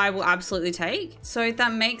 which I will absolutely take. So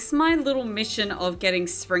that makes my little mission of getting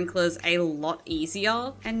sprinklers a lot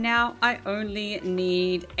easier. And now I only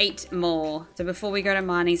need 8 more. So before we go to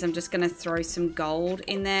Marnie's, I'm just going to throw some gold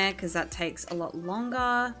in there because that takes a lot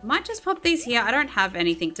longer. Might just pop these here. I don't have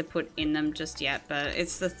anything to put in them just yet, but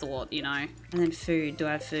it's the thought, you know. And then food. Do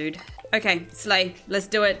I have food? Okay, Slay. Let's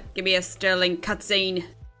do it. Give me a Sterling cutscene.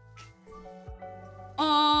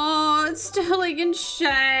 Oh, it's Sterling and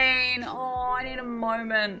Shane. Oh, I need a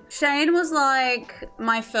moment. Shane was like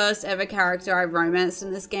my first ever character I romanced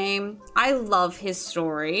in this game. I love his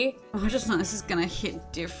story. Oh, I just know this is gonna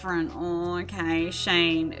hit different. Oh, okay.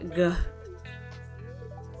 Shane. Gah.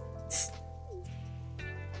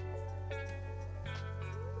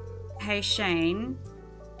 Hey, Shane.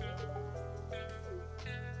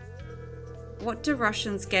 What do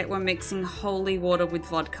Russians get when mixing holy water with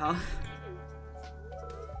vodka?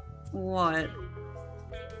 What?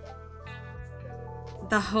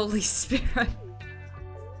 The Holy Spirit.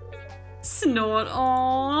 Snort.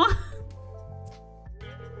 Aww.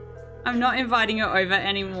 I'm not inviting you over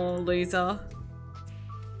anymore, loser.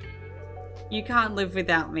 You can't live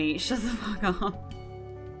without me. Shut the fuck up.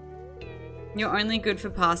 You're only good for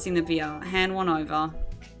passing the beer. Hand one over.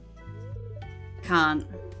 Can't.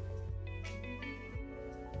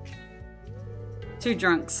 Too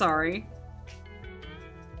drunk, sorry.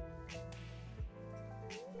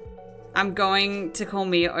 I'm going to call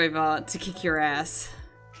Mia over to kick your ass.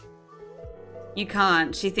 You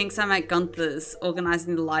can't. She thinks I'm at Gunther's,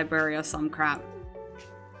 organizing the library or some crap.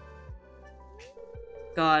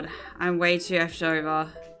 God, I'm way too effed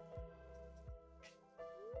over.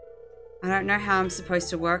 I don't know how I'm supposed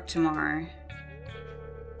to work tomorrow.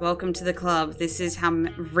 Welcome to the club. This is how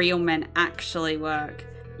real men actually work.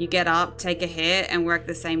 You get up, take a hit, and work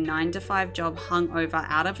the same 9-to-5 job hungover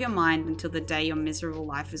out of your mind until the day your miserable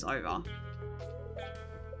life is over.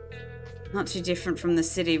 Not too different from the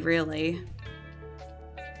city, really.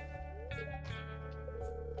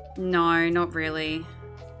 No, not really.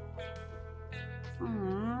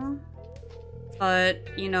 Aww.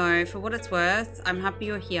 But, you know, for what it's worth, I'm happy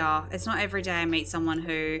you're here. It's not every day I meet someone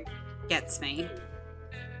who gets me.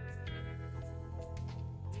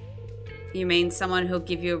 You mean someone who'll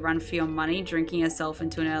give you a run for your money, drinking yourself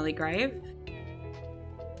into an early grave?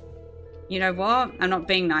 You know what? I'm not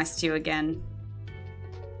being nice to you again.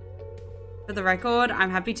 For the record, I'm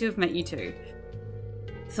happy to have met you too.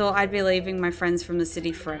 Thought I'd be leaving my friends from the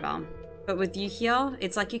city forever. But with you here,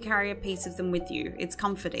 it's like you carry a piece of them with you. It's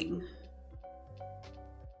comforting.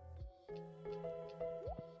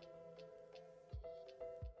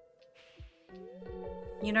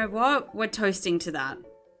 You know what? We're toasting to that.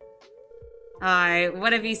 Aye,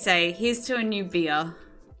 whatever you say. Here's to a new beer.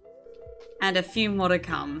 And a few more to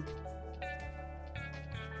come.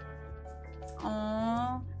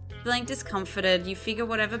 Aww. Feeling discomforted, you figure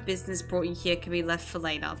whatever business brought you here can be left for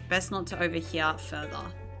later. Best not to overhear further.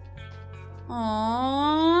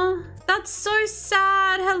 Aww, that's so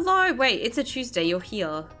sad. Hello. Wait, it's a Tuesday. You're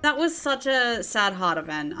here. That was such a sad heart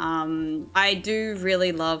event. I do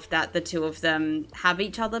really love that the two of them have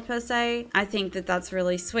each other per se. I think that that's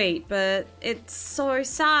really sweet, but it's so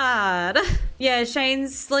sad. Yeah,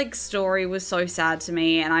 Shane's like story was so sad to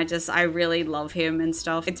me, and I really love him and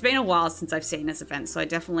stuff. It's been a while since I've seen this event, so I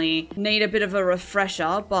definitely need a bit of a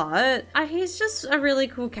refresher, but he's just a really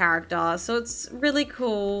cool character. So it's really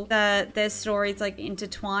cool that their stories like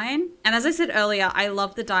intertwine. And as I said earlier, I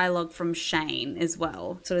love the dialogue from Shane as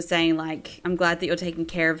well, sort of saying like, I'm glad that you're taking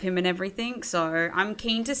care of him and everything. So I'm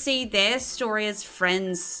keen to see their story as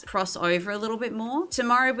friends cross over a little bit more.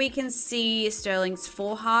 Tomorrow we can see Sterling's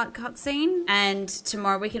 4-heart cutscene, and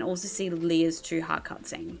tomorrow we can also see Leah's 2-heart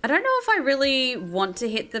cutscene. I don't know if I really want to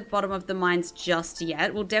hit the bottom of the mines just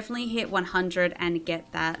yet. We'll definitely hit 100 and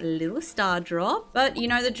get that little star drop, but you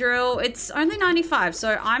know the drill. It's only 95,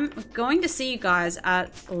 so I'm going to see you guys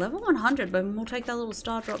at level 100, but we'll take that little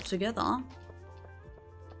star drop together.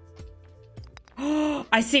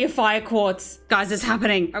 I see a fire quartz. Guys, it's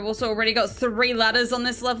happening. I've also already got 3 ladders on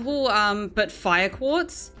this level, but fire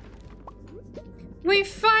quartz. We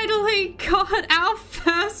finally got our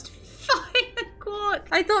first fire quartz.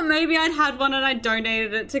 I thought maybe I'd had one and I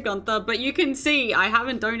donated it to Gunther, but you can see I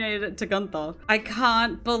haven't donated it to Gunther. I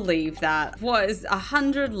can't believe that. What is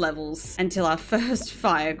 100 levels until our first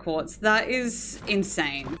fire quartz? That is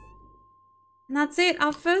insane. And that's it,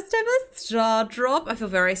 our first ever star drop. I feel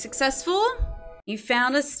very successful. You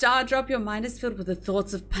found a star drop. Your mind is filled with the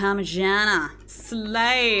thoughts of Parmigiana.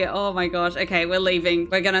 Slay. Oh my gosh. Okay, we're leaving.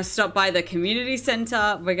 We're gonna stop by the community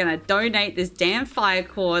center. We're gonna donate this damn fire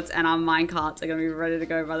quartz, and our mine carts are gonna be ready to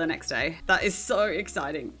go by the next day. That is so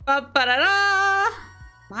exciting. Ba-ba-da-da!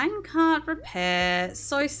 Mine cart repair.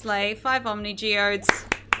 So slay. 5 Omni Geodes.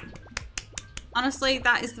 Honestly,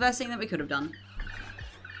 that is the best thing that we could have done.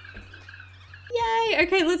 Yay!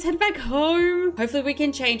 Okay, let's head back home. Hopefully we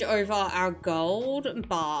can change over our gold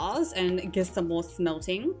bars and get some more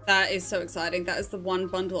smelting. That is so exciting. That is the one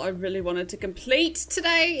bundle I really wanted to complete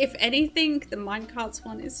today. If anything, the minecarts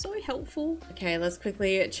one is so helpful. Okay, let's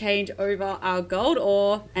quickly change over our gold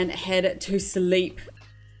ore and head to sleep.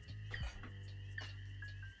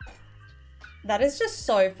 That is just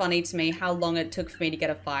so funny to me how long it took for me to get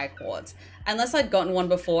a fire quartz. Unless I'd gotten one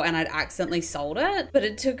before and I'd accidentally sold it, but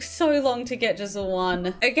it took so long to get just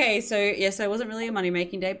one. Okay, so yeah, so it wasn't really a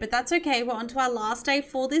money-making day, but that's okay. We're on to our last day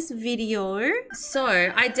for this video. So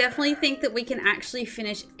I definitely think that we can actually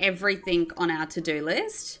finish everything on our to-do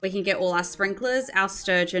list. We can get all our sprinklers, our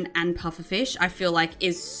sturgeon, and pufferfish. I feel like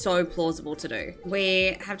is so plausible to do.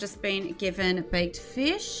 We have just been given baked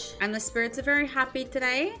fish, and the spirits are very happy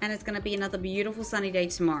today, and it's gonna be another beautiful sunny day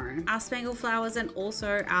tomorrow. Our spangle flowers and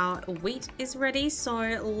also our wheat is ready, so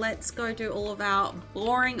let's go do all of our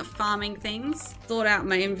boring farming things. Sort out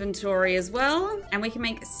my inventory as well, and we can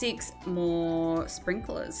make 6 more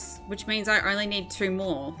sprinklers, which means I only need 2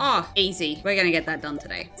 more. Oh, easy. We're gonna get that done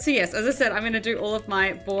today. So yes, as I said, I'm gonna do all of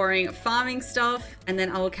my boring farming stuff, and then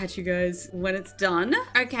I will catch you guys when it's done.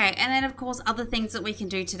 Okay, and then of course other things that we can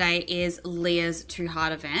do today is Leah's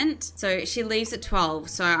 2-heart event. So she leaves at 12,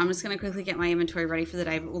 so I'm just gonna quickly get my inventory ready for the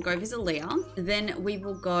day, but we'll go visit Leah. Then we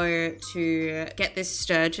will go to get this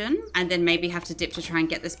sturgeon, and then maybe have to dip to try and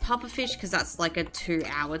get this pufferfish, because that's like a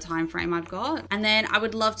 2-hour time frame I've got. And then I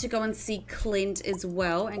would love to go and see Clint as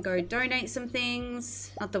well and go donate some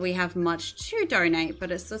things. Not that we have much to donate,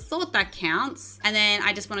 but it's the thought that counts. And then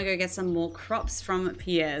I just want to go get some more crops from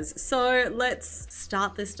Pierre's. So let's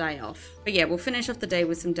start this day off. But yeah, we'll finish off the day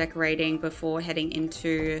with some decorating before heading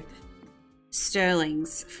into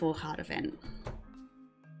Sterling's 4-heart event.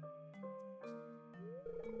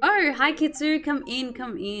 Oh, hi Kitsu, come in,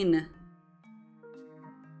 come in.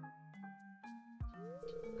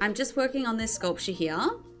 I'm just working on this sculpture here.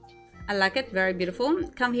 I like it, very beautiful.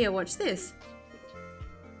 Come here, watch this.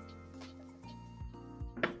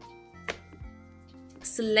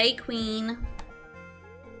 Slay Queen.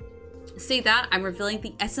 See that? I'm revealing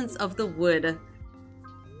the essence of the wood.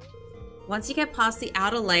 Once you get past the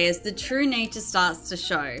outer layers, the true nature starts to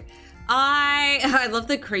show. I love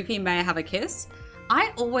the creepy may I have a kiss.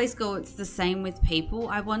 I always go it's the same with people.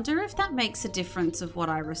 I wonder if that makes a difference of what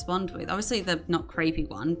I respond with. Obviously the not creepy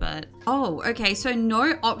one, but... Oh, okay, so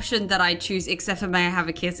no option that I choose except for may I have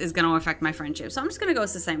a kiss is gonna affect my friendship. So I'm just gonna go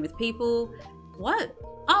it's the same with people. What?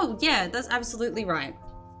 Oh yeah, that's absolutely right.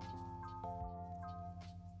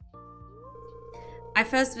 I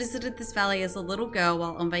first visited this valley as a little girl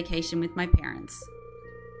while on vacation with my parents.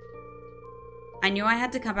 I knew I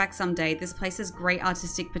had to come back someday. This place has great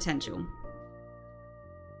artistic potential.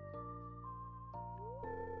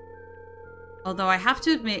 Although I have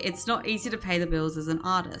to admit, it's not easy to pay the bills as an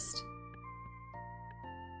artist.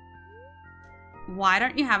 Why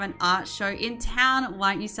don't you have an art show in town?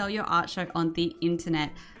 Why don't you sell your art show on the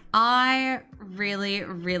internet? I really,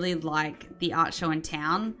 really like the art show in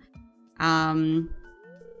town.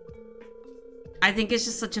 I think it's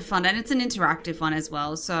just such a fun, and it's an interactive one as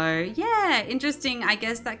well. So yeah, interesting. I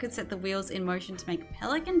guess that could set the wheels in motion to make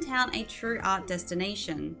Pelican Town a true art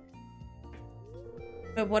destination.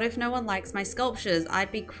 But what if no one likes my sculptures?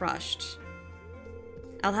 I'd be crushed.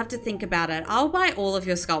 I'll have to think about it. I'll buy all of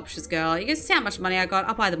your sculptures, girl. You can see how much money I got.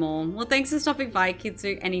 I'll buy them all. Well, thanks for stopping by,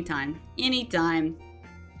 Kitsu. Anytime. Anytime.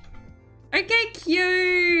 Okay,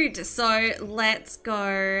 cute. So let's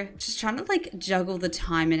go. Just trying to like juggle the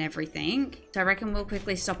time and everything. So I reckon we'll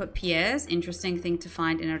quickly stop at Pierre's. Interesting thing to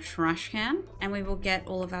find in a trash can. And we will get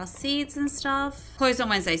all of our seeds and stuff. Closed on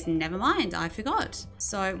Wednesdays. Never mind. I forgot.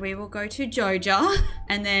 So we will go to Joja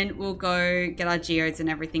and then we'll go get our geodes and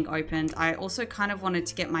everything opened. I also kind of wanted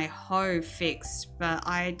to get my hoe fixed, but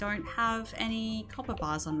I don't have any copper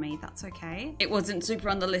bars on me. That's okay. It wasn't super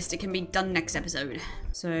on the list. It can be done next episode.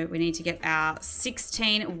 So we need to get our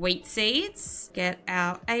 16 wheat seeds, get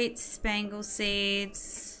our 8 spangle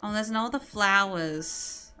seeds. Oh, there's no other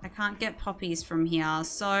flowers. I can't get poppies from here.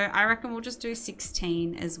 So I reckon we'll just do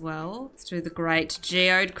 16 as well. Let's do the great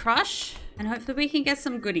geode crush and hopefully we can get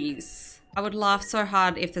some goodies. I would laugh so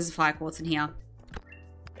hard if there's a fire quartz in here.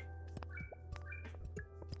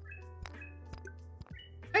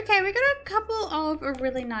 Okay, we got a couple of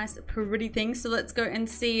really nice, pretty things. So let's go and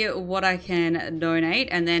see what I can donate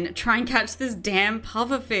and then try and catch this damn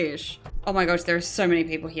pufferfish. Oh my gosh, there are so many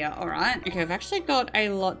people here. All right. Okay, we've actually got a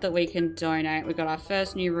lot that we can donate. We got our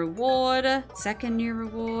first new reward, second new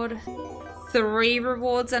reward, 3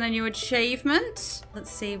 rewards and a new achievement. Let's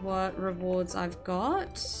see what rewards I've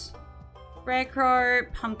got. Rare crow,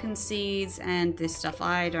 pumpkin seeds, and this stuff.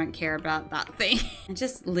 I don't care about that thing. And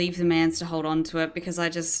just leave the mans to hold on to it because I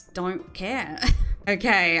just don't care.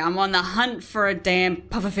 Okay, I'm on the hunt for a damn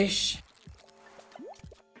pufferfish.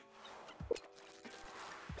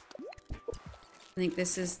 I think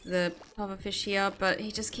this is the pufferfish here, but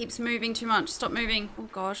he just keeps moving too much. Stop moving. Oh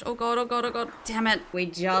gosh. Oh god, oh god, oh god. Damn it. We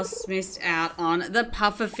just missed out on the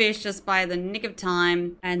pufferfish just by the nick of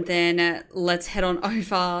time. And then let's head on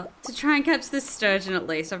over to try and catch this sturgeon at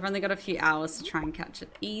least. I've only got a few hours to try and catch it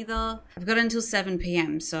either. I've got until 7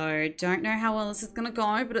 p.m. so don't know how well this is gonna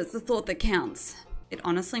go, but it's the thought that counts. It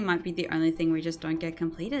honestly might be the only thing we just don't get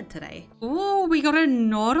completed today. Oh, we got a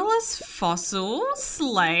Nautilus fossil.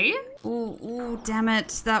 Slay. Oh, damn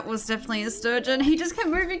it. That was definitely a sturgeon. He just kept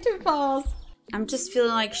moving too fast. I'm just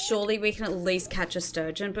feeling like surely we can at least catch a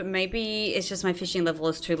sturgeon, but maybe it's just my fishing level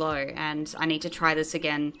is too low and I need to try this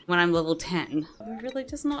again when I'm level 10. We're really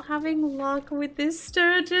just not having luck with this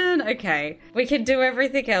sturgeon. Okay, we can do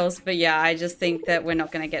everything else, but yeah, I just think that we're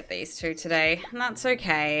not going to get these two today, and that's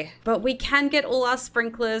okay. But we can get all our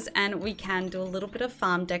sprinklers and we can do a little bit of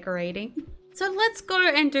farm decorating. So let's go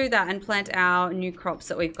and do that and plant our new crops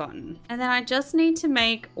that we've gotten. And then I just need to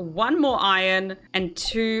make 1 more iron and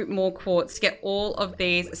 2 more quartz to get all of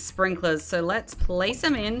these sprinklers. So let's place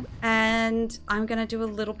them in and I'm going to do a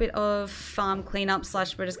little bit of farm cleanup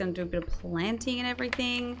 / we're just going to do a bit of planting and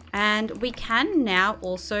everything. And we can now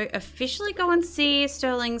also officially go and see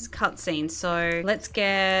Sterling's cutscene. So let's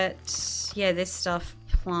get, yeah, this stuff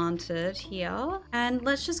planted here and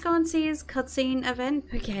let's just go and see his cutscene event.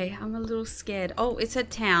 Okay, I'm a little scared. Oh, it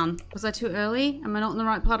said town. Was I too early? Am I not in the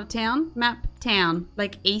right part of town? Map town.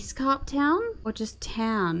 Like East Carp Town or just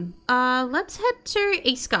town? Let's head to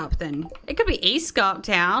East Carp then. It could be East Carp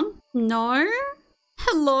Town. No?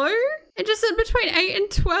 Hello? It just said between 8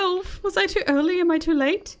 and 12. Was I too early? Am I too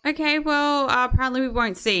late? Okay, well, apparently we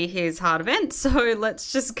won't see his hard event, so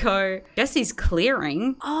let's just go. Jesse's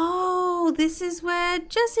clearing. Oh, this is where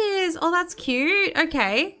Jesse is. Oh, that's cute.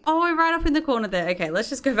 Okay. Oh, we're right up in the corner there. Okay, let's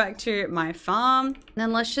just go back to my farm. And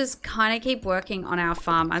then let's just kind of keep working on our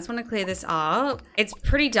farm. I just want to clear this up. It's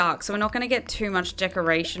pretty dark, so we're not going to get too much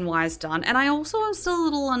decoration-wise done. And I also am still a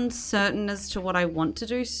little uncertain as to what I want to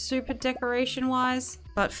do super decoration-wise.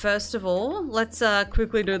 But first of all, let's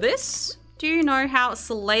quickly do this. Do you know how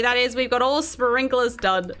slay that is? We've got all sprinklers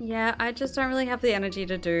done. Yeah, I just don't really have the energy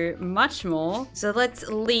to do much more. So let's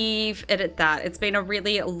leave it at that. It's been a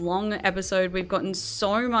really long episode. We've gotten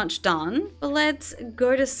so much done. But let's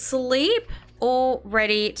go to sleep. All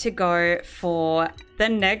ready to go for the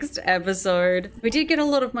next episode. We did get a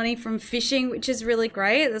lot of money from fishing, which is really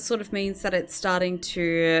great. That sort of means that it's starting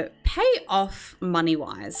to pay off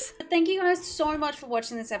money-wise. Thank you guys so much for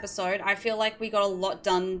watching this episode. I feel like we got a lot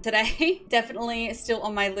done today. Definitely still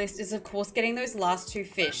on my list is, of course, getting those last 2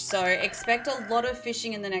 fish. So expect a lot of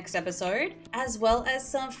fishing in the next episode, as well as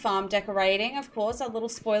some farm decorating. Of course, our little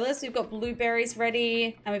spoilers. We've got blueberries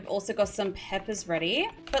ready, and we've also got some peppers ready.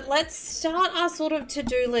 But let's start our sort of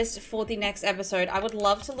to-do list for the next episode. I would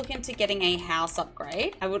love to look into getting a house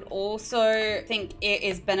upgrade. I would also think it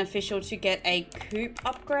is beneficial to get a coop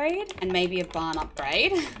upgrade and maybe a barn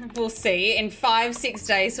upgrade. We'll see. In 5-6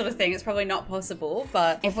 days sort of thing, it's probably not possible,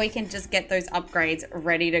 but if we can just get those upgrades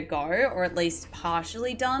ready to go, or at least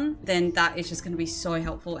partially done, then that is just going to be so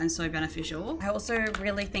helpful and so beneficial. I also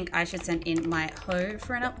really think I should send in my hoe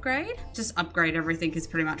for an upgrade. Just upgrade everything is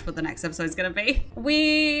pretty much what the next episode is going to be.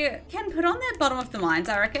 We can put on that bottom of the mines,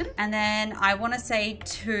 I reckon. And then I want to say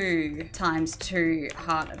 2 times 2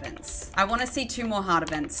 heart events. I want to see 2 more heart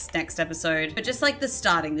events next episode, but just like the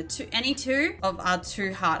starting, any 2 of our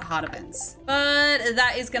 2 heart events. But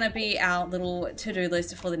that is going to be our little to-do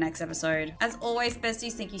list for the next episode. As always,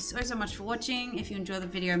 besties, thank you so much for watching. If you enjoyed the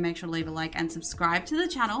video, make sure to leave a like and subscribe to the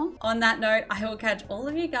channel. On that note, I will catch all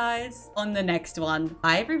of you guys on the next one.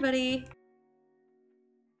 Bye, everybody.